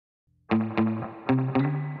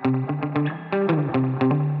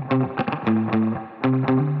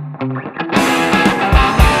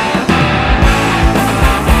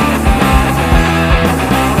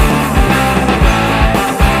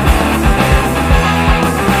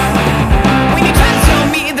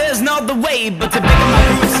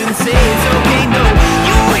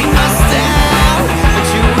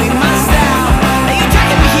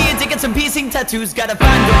tattoos, gotta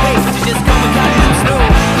find a way to just come and cut it slow.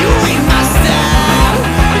 You ain't my style,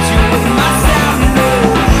 but you ain't my style, no.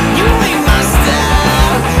 You ain't my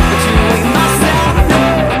style, but you ain't my style, no.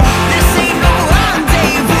 This ain't no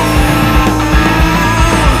rendezvous,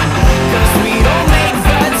 'cause we don't make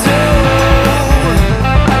the two.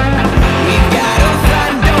 We've gotta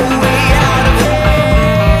find a way out of here,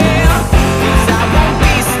 'cause I won't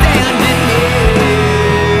be standing here.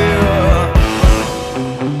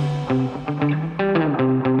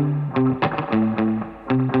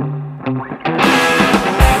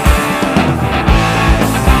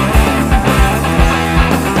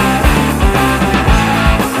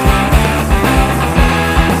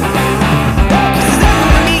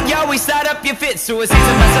 So I say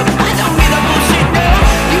to myself, I don't need a bullshit, no.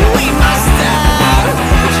 You ain't my style,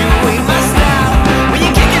 but you ain't my style. When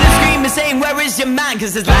you're kicking and screaming, saying, where is your mind?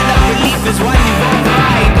 'Cause this line of relief is why you won't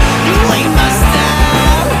ride. You ain't my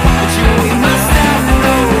style, but you ain't my style,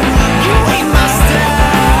 no. You ain't my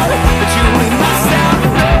style, but you ain't my style,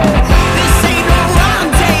 no. This ain't no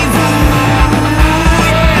rendezvous,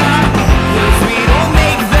 yeah, 'cause we don't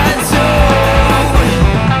make the two.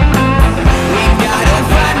 We gotta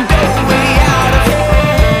find a way out of here,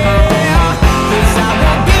 'cause I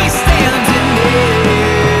won't be standing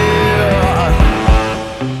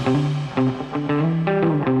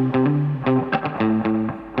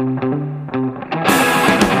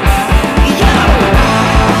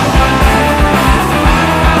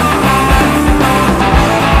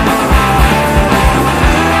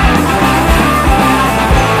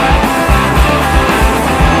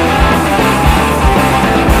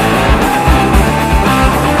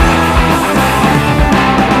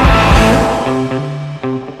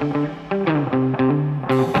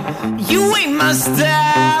You ain't my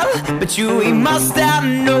style, but you ain't my style,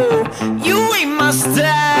 no. You ain't my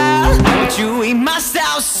style, but you ain't my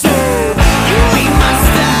style, so